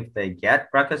anything, if they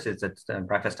get breakfast, it's a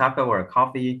breakfast taco or a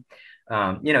coffee.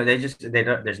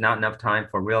 There's not enough time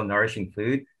for real nourishing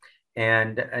food.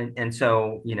 And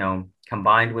so,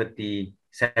 combined with the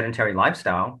sedentary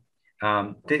lifestyle,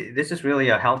 this is really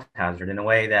a health hazard in a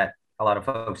way that a lot of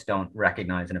folks don't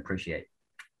recognize and appreciate.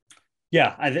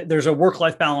 Yeah, there's a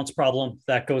work-life balance problem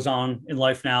that goes on in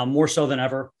life now, more so than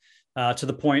ever, to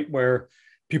the point where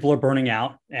people are burning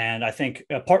out. And I think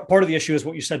part of the issue is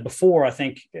what you said before. I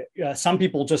think some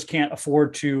people just can't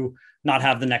afford to not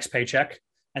have the next paycheck,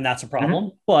 and that's a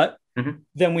problem. Mm-hmm. But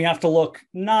then we have to look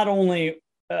not only,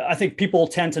 I think people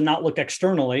tend to not look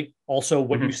externally, also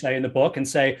what you say in the book, and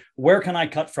say, where can I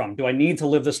cut from? Do I need to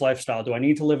live this lifestyle? Do I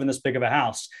need to live in this big of a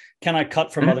house? Can I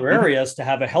cut from other areas to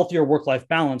have a healthier work-life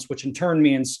balance, which in turn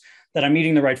means that I'm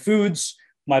eating the right foods,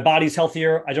 my body's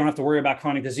healthier, I don't have to worry about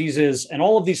chronic diseases, and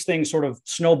all of these things sort of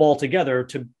snowball together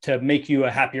to make you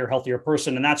a happier, healthier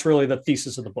person. And that's really the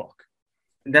thesis of the book.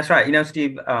 That's right.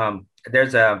 Steve,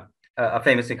 there's a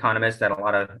famous economist that a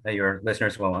lot of your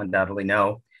listeners will undoubtedly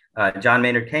know, John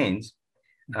Maynard Keynes,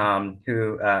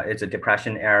 who is a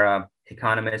Depression era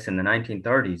economist in the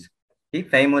 1930s. He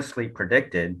famously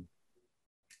predicted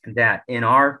that in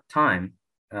our time,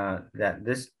 that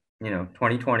this,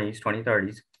 2020s,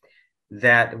 2030s,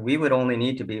 that we would only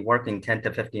need to be working 10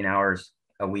 to 15 hours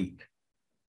a week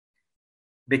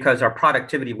because our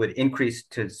productivity would increase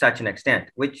to such an extent,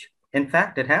 which in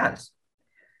fact it has.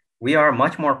 We are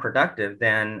much more productive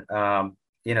than,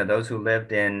 those who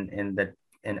lived in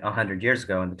 100 years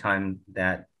ago, in the time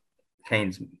that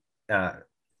Keynes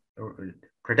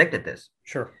predicted this.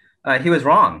 Sure. He was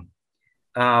wrong.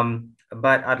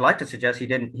 But I'd like to suggest he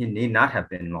need not have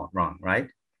been wrong, right?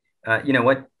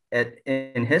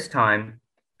 In his time,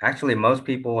 actually, most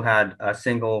people had a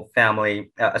single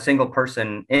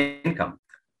person income.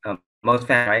 Most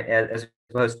families, right? As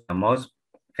opposed to most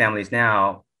families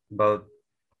now, both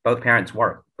parents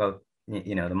work, both,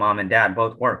 the mom and dad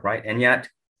both work, right? And yet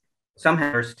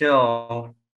somehow are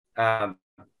still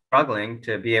struggling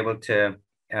to be able to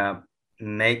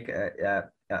make a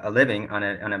living on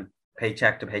a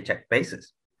paycheck to paycheck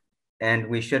basis. And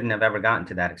we shouldn't have ever gotten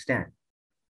to that extent.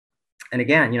 And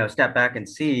again, step back and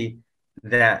see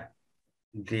that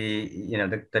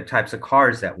the types of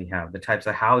cars that we have, the types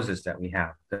of houses that we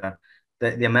have, the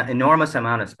enormous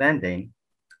amount of spending,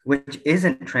 which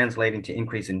isn't translating to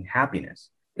increase in happiness.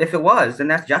 If it was, then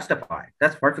that's justified.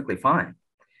 That's perfectly fine.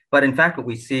 But in fact, what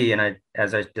we see,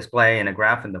 as I display in a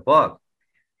graph in the book,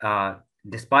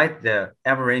 despite the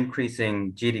ever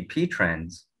increasing GDP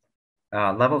trends,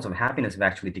 levels of happiness have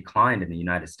actually declined in the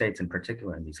United States, in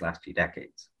particular, in these last few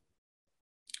decades.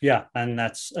 Yeah, and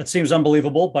that seems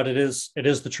unbelievable, but it is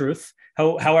the truth.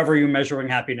 However you're measuring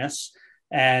happiness,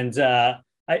 and I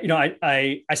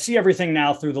see everything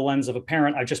now through the lens of a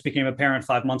parent. I just became a parent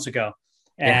 5 months ago,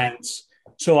 and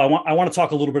so I want to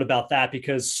talk a little bit about that,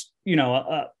 because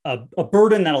a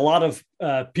burden that a lot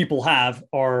of people have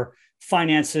are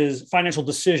financial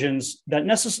decisions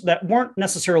that weren't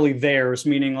necessarily theirs,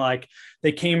 meaning like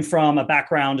they came from a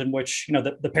background in which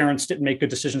the parents didn't make good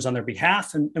decisions on their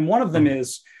behalf, and one of them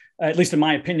is, at least in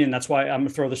my opinion, that's why I'm going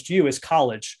to throw this to you, is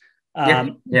college.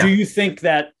 Do you think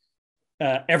that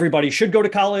everybody should go to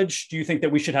college? Do you think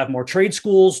that we should have more trade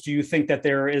schools? Do you think that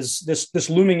there is this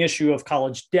looming issue of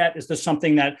college debt? Is this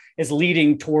something that is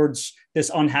leading towards this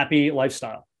unhappy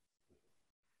lifestyle?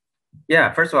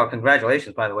 Yeah, first of all,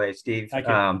 congratulations, by the way, Steve. Thank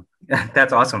you.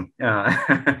 That's awesome.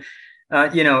 I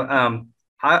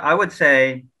would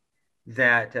say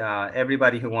that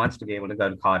everybody who wants to be able to go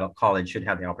to college should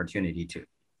have the opportunity to.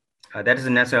 That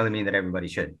doesn't necessarily mean that everybody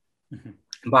should. Mm-hmm.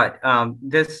 But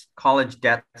this college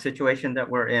debt situation that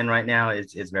we're in right now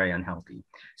is very unhealthy.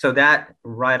 So that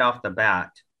right off the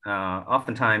bat,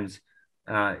 oftentimes,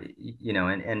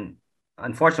 and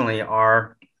unfortunately,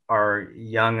 our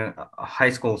young high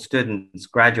school students,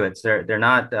 graduates, they're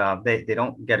not they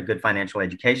don't get a good financial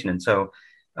education, and so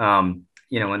when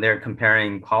they're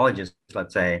comparing colleges,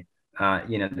 let's say,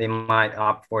 they might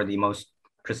opt for the most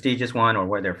prestigious one, or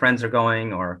where their friends are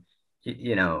going, or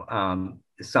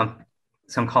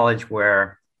some college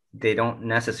where they don't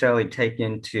necessarily take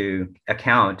into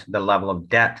account the level of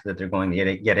debt that they're going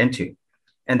to get into.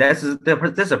 And this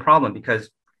is a problem, because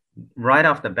right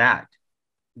off the bat,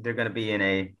 they're going to be in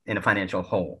a financial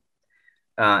hole.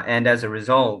 And as a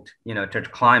result, to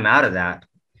climb out of that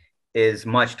is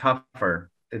much tougher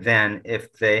than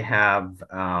if they have,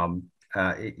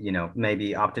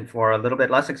 maybe opted for a little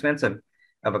bit less expensive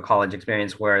of a college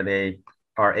experience, where they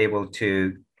are able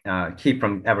to keep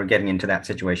from ever getting into that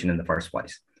situation in the first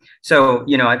place. So,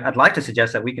 I'd like to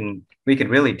suggest that we could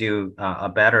really do a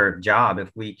better job if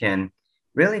we can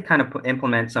really kind of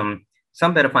implement some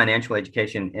bit of financial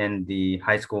education in the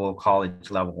high school,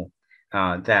 college level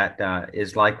that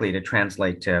is likely to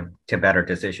translate to better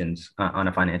decisions on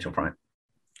a financial front.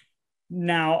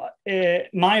 Now,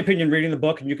 my opinion, reading the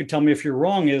book, and you can tell me if you're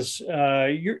wrong, is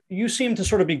you seem to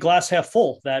sort of be glass half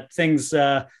full, that things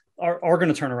are going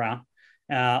to turn around,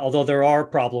 although there are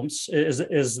problems.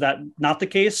 Is that not the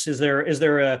case? Is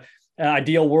there an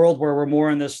ideal world where we're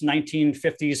more in this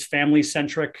 1950s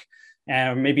family-centric,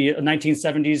 maybe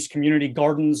 1970s community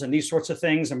gardens and these sorts of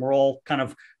things, and we're all kind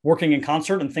of working in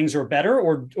concert and things are better,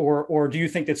 or do you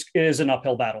think it is an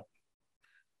uphill battle?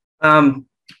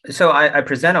 So I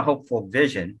present a hopeful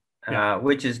vision,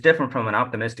 which is different from an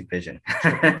optimistic vision.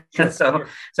 So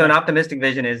an optimistic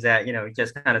vision is that,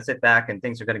 just kind of sit back and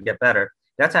things are going to get better.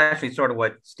 That's actually sort of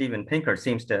what Steven Pinker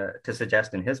seems to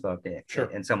suggest in his book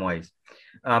in some ways.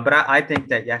 But I think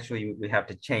that actually we have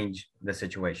to change the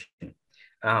situation.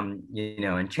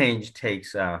 And change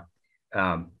takes that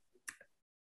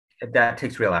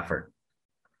takes real effort.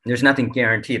 There's nothing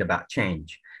guaranteed about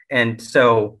change. And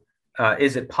so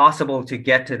is it possible to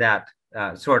get to that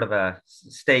sort of a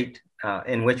state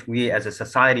in which we as a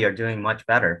society are doing much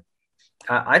better?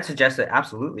 I'd suggest that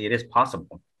absolutely it is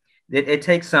possible. It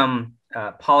takes some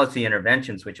policy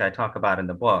interventions, which I talk about in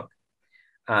the book,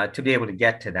 to be able to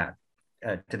get to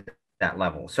that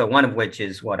level. So one of which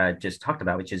is what I just talked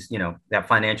about, which is, that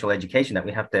financial education that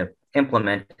we have to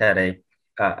implement at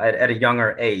a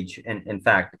younger age, in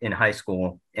fact, in high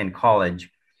school, in college,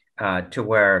 to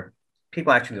where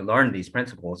people actually learn these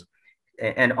principles,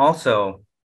 and also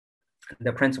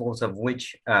the principles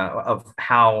of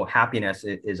how happiness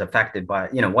is affected by,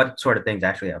 what sort of things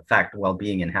actually affect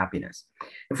well-being and happiness.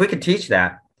 If we could teach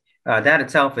that, that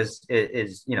itself is,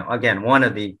 again, one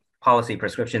of the policy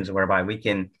prescriptions whereby we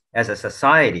can, as a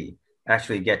society,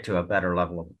 actually get to a better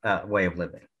level of way of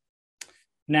living.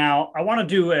 Now, I want to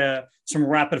do some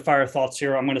rapid fire thoughts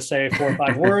here. I'm going to say 4 or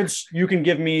 5 words. You can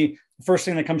give me the first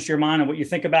thing that comes to your mind and what you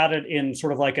think about it in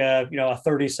sort of like a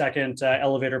 30-second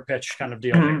elevator pitch kind of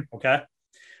deal. Mm-hmm. Okay.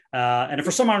 And if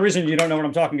for some odd reason you don't know what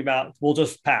I'm talking about, we'll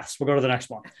just pass. We'll go to the next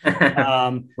one.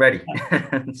 Ready.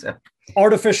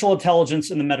 Artificial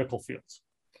intelligence in the medical fields.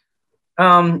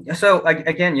 So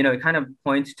again, it kind of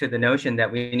points to the notion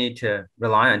that we need to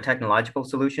rely on technological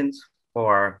solutions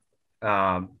for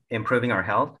improving our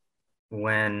health,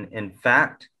 when in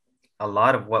fact, a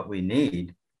lot of what we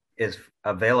need is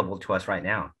available to us right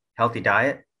now. Healthy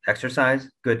diet, exercise,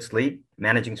 good sleep,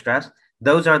 managing stress.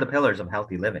 Those are the pillars of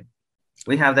healthy living.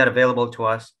 We have that available to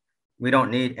us. We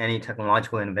don't need any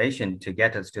technological innovation to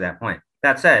get us to that point.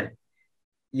 That said,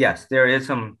 yes, there is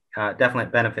some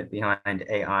definite benefit behind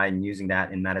AI and using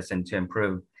that in medicine to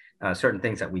improve certain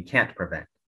things that we can't prevent.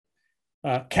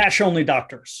 Cash-only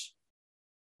doctors.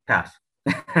 Pass.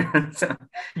 So,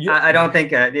 I don't think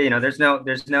there's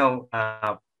no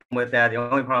with that. The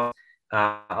only problem,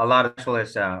 a lot of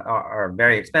specialists are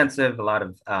very expensive. A lot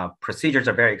of procedures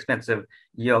are very expensive.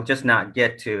 You'll just not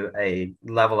get to a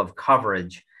level of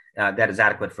coverage that is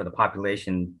adequate for the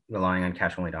population relying on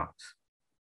cash-only docs.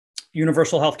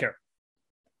 Universal healthcare.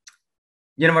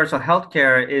 Universal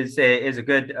healthcare is a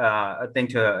good thing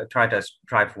to try to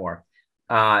strive for.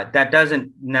 That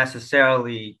doesn't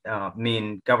necessarily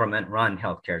mean government-run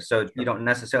healthcare. So you don't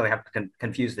necessarily have to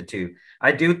confuse the two.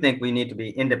 I do think we need to be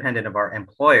independent of our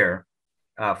employer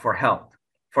for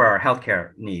our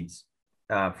healthcare needs,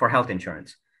 for health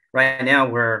insurance. Right now,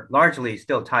 we're largely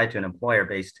still tied to an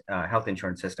employer-based health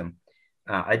insurance system.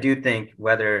 I do think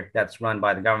whether that's run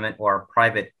by the government or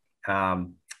private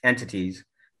entities,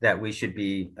 that we should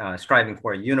be striving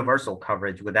for a universal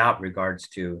coverage without regards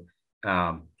to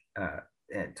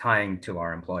tying to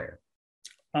our employer.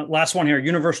 Last one here,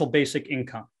 universal basic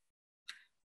income.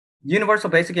 Universal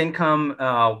basic income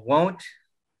won't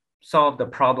solve the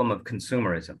problem of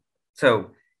consumerism.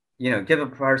 So, give a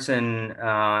person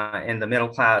in the middle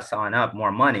class on up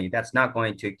more money. That's not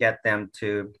going to get them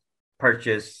to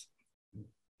purchase,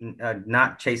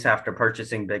 not chase after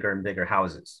purchasing bigger and bigger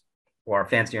houses or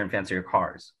fancier and fancier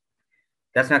cars.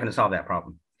 That's not going to solve that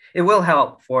problem. It will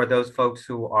help for those folks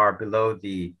who are below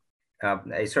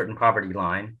a certain poverty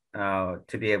line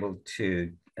to be able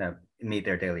to meet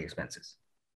their daily expenses.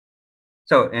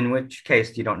 So in which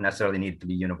case you don't necessarily need it to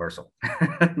be universal.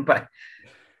 But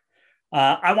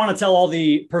I want to tell all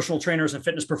the personal trainers and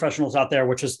fitness professionals out there,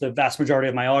 which is the vast majority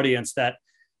of my audience, that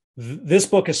this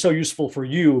book is so useful for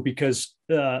you because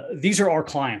these are our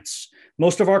clients.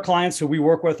 Most of our clients who we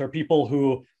work with are people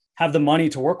who have the money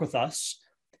to work with us.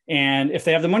 And if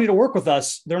they have the money to work with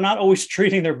us, they're not always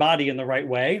treating their body in the right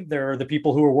way. They're the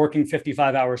people who are working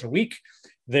 55 hours a week.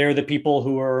 They're the people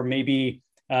who are maybe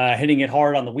hitting it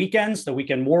hard on the weekends, the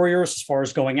weekend warriors, as far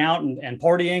as going out and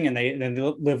partying, and they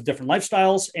live different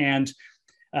lifestyles. And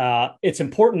it's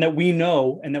important that we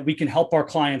know and that we can help our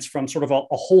clients from sort of a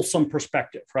wholesome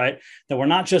perspective, right? That we're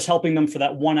not just helping them for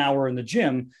that 1 hour in the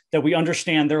gym, that we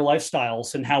understand their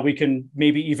lifestyles and how we can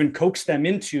maybe even coax them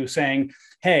into saying,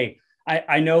 hey,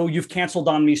 I know you've canceled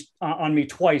on me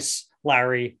twice,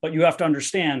 Larry, but you have to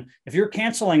understand, if you're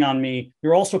canceling on me,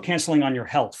 you're also canceling on your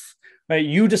health, right?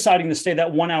 You deciding to stay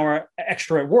that 1 hour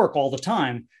extra at work all the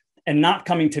time and not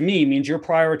coming to me means you're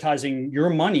prioritizing your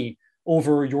money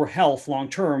over your health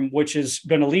long-term, which is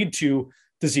going to lead to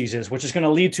diseases, which is going to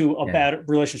lead to a bad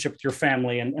relationship with your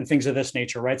family and things of this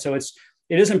nature, right? So it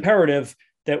is imperative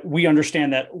that we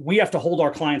understand that we have to hold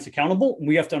our clients accountable.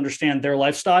 We have to understand their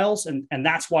lifestyles. And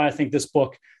that's why I think this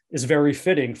book is very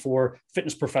fitting for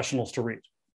fitness professionals to read.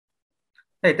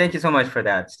 Hey, thank you so much for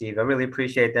that, Steve. I really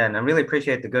appreciate that. And I really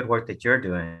appreciate the good work that you're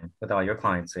doing with all your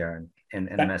clients there and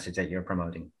the message that you're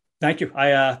promoting. Thank you.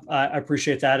 I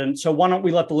appreciate that. And so why don't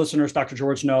we let the listeners, Dr.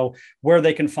 George, know where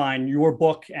they can find your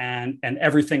book and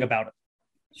everything about it?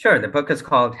 Sure. The book is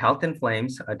called Health in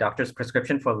Flames, A Doctor's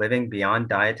Prescription for Living Beyond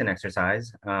Diet and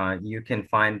Exercise. You can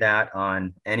find that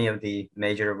on any of the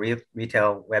major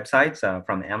retail websites,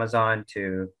 from Amazon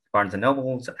to Barnes &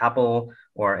 Noble's, Apple,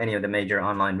 or any of the major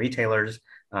online retailers.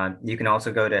 You can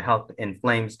also go to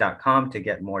healthinflames.com to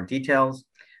get more details.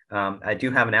 I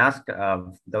do have an ask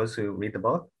of those who read the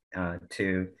book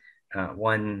to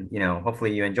one,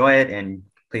 hopefully you enjoy it, and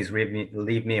please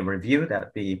leave me a review.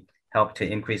 That'd be help to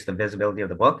increase the visibility of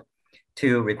the book.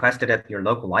 2, request it at your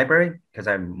local library, because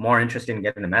I'm more interested in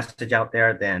getting the message out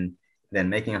there than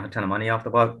making a ton of money off the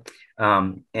book.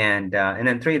 And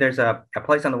then 3, there's a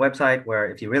place on the website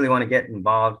where if you really want to get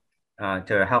involved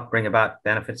to help bring about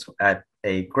benefits at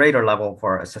a greater level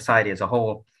for a society as a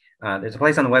whole, there's a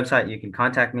place on the website. You can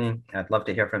contact me. I'd love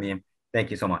to hear from you.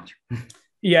 Thank you so much.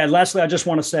 Yeah. Lastly, I just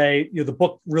want to say, the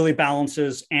book really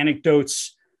balances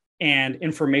anecdotes and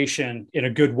information in a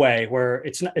good way, where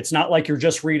it's not like you're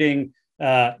just reading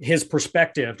his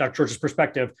perspective, Dr. George's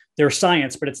perspective. There's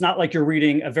science, but it's not like you're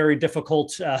reading a very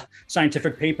difficult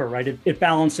scientific paper, right? It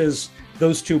balances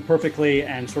those two perfectly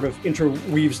and sort of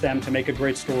interweaves them to make a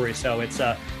great story. So it's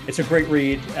a great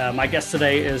read. My guest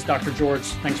today is Dr. George.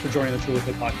 Thanks for joining the Truly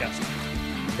Fit podcast.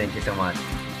 Thank you so much.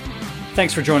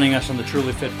 Thanks for joining us on the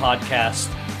Truly Fit podcast.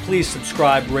 Please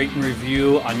subscribe, rate, and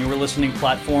review on your listening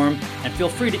platform, and feel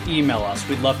free to email us.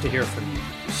 We'd love to hear from you.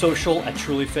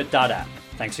 social@trulyfit.app.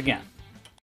 Thanks again.